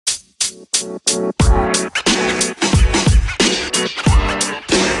From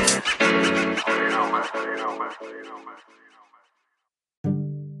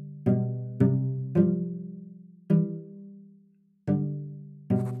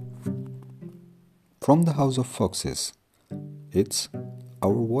the House of Foxes, it's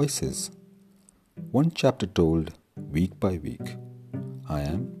Our Voices, one chapter told week by week. I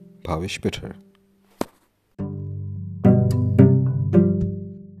am Bhavesh Pitter.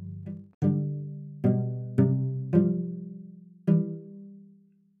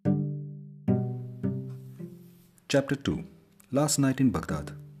 Chapter 2. Last night in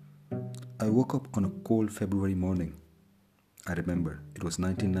Baghdad. I woke up on a cold February morning. I remember it was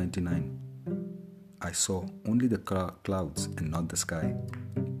 1999. I saw only the clouds and not the sky.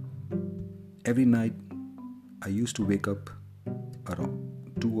 Every night, I used to wake up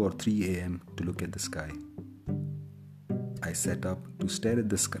around 2 or 3 a.m. to look at the sky. I sat up to stare at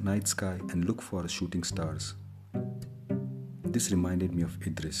the night sky and look for shooting stars. This reminded me of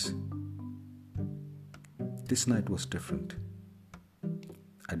Idris. This night was different.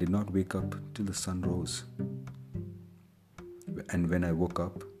 I did not wake up till the sun rose. And when I woke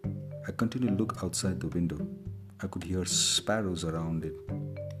up, I continued to look outside the window. I could hear sparrows around it.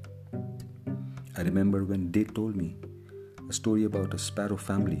 I remember when they told me a story about a sparrow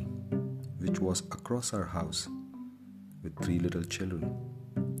family which was across our house with 3 little children,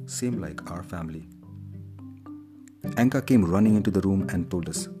 same like our family. Anka came running into the room and told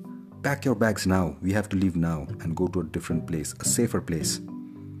us, "Pack your bags now, we have to leave now and go to a different place, a safer place."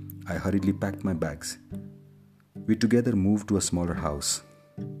 I hurriedly packed my bags. We together moved to a smaller house.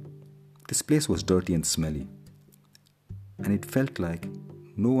 This place was dirty and smelly, and it felt like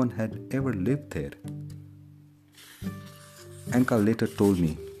no one had ever lived there. Anka later told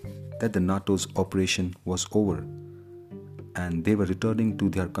me that the NATO's operation was over and they were returning to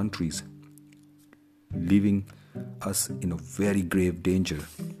their countries, leaving us in a very grave danger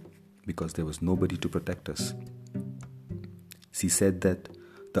because there was nobody to protect us. She said that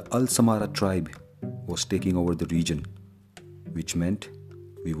the Al Samara tribe was taking over the region, which meant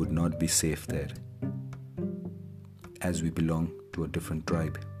we would not be safe there, as we belong to a different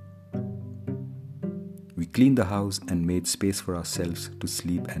tribe. We cleaned the house and made space for ourselves to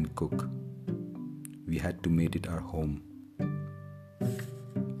sleep and cook. We had to make it our home.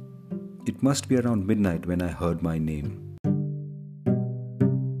 It must be around midnight when I heard my name.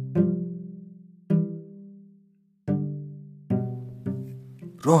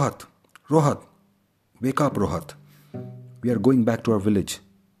 "Rohat! Rohat! Wake up, Rohat! We are going back to our village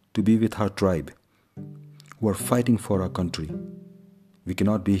to be with our tribe, who are fighting for our country. We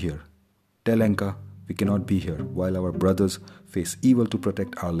cannot be here. Tell Anka we cannot be here while our brothers face evil to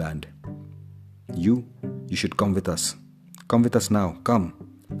protect our land. You should come with us. Come with us now, come."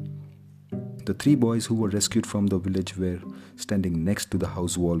 The 3 boys who were rescued from the village were standing next to the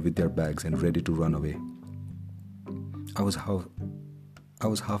house wall with their bags and ready to run away. I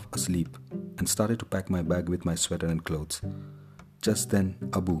was half asleep and started to pack my bag with my sweater and clothes. Just then,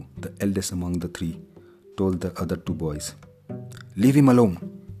 Abu, the eldest among the 3, told the other 2 boys, "Leave him alone.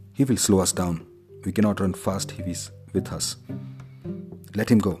 He will slow us down. We cannot run fast if he's with us.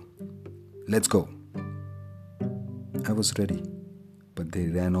 Let him go. Let's go." I was ready, but they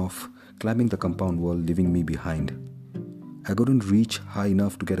ran off, climbing the compound wall, leaving me behind. I couldn't reach high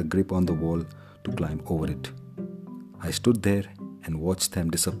enough to get a grip on the wall to climb over it. I stood there and watched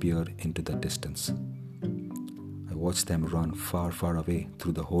them disappear into the distance. I watched them run far, far away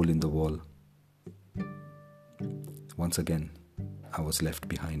through the hole in the wall. Once again, I was left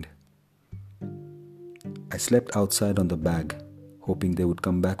behind. I slept outside on the bag, hoping they would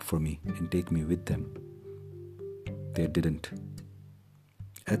come back for me and take me with them. They didn't.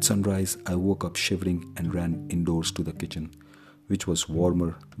 At sunrise, I woke up shivering and ran indoors to the kitchen, which was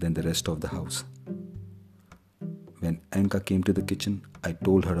warmer than the rest of the house. When Anka came to the kitchen, I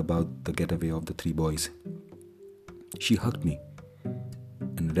told her about the getaway of the 3 boys. She hugged me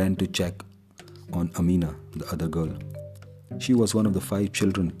and ran to check on Amina, the other girl. She was one of the 5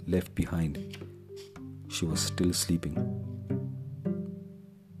 children left behind. She was still sleeping.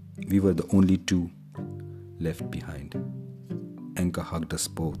 We were the only 2 left behind. Anka hugged us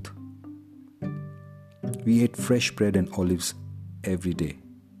both. We ate fresh bread and olives every day.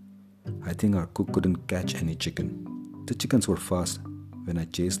 I think our cook couldn't catch any chicken. The chickens were fast when I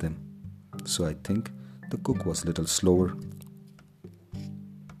chased them, so I think the cook was a little slower.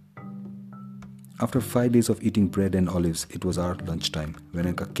 After 5 days of eating bread and olives, it was our lunchtime when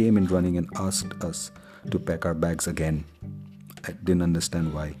Anka came in running and asked us to pack our bags again. I didn't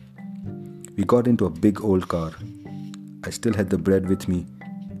understand why. We got into a big old car. I still had the bread with me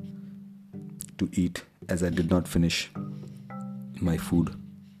to eat as I did not finish my food.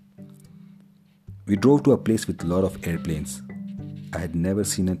 We drove to a place with a lot of airplanes. I had never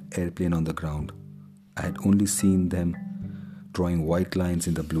seen an airplane on the ground. I had only seen them drawing white lines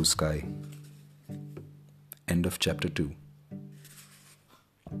in the blue sky. End of chapter 2.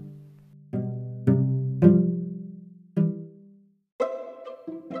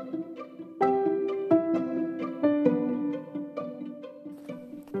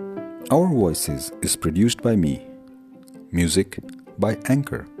 Our Voices is produced by me. Music by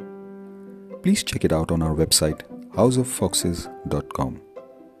Anchor. Please check it out on our website houseoffoxes.com,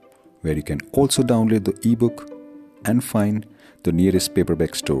 where you can also download the ebook and find the nearest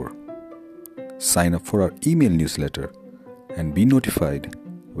paperback store. Sign up for our email newsletter and be notified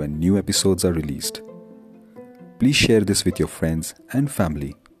when new episodes are released. Please share this with your friends and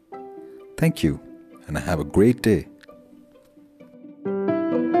family. Thank you, and have a great day.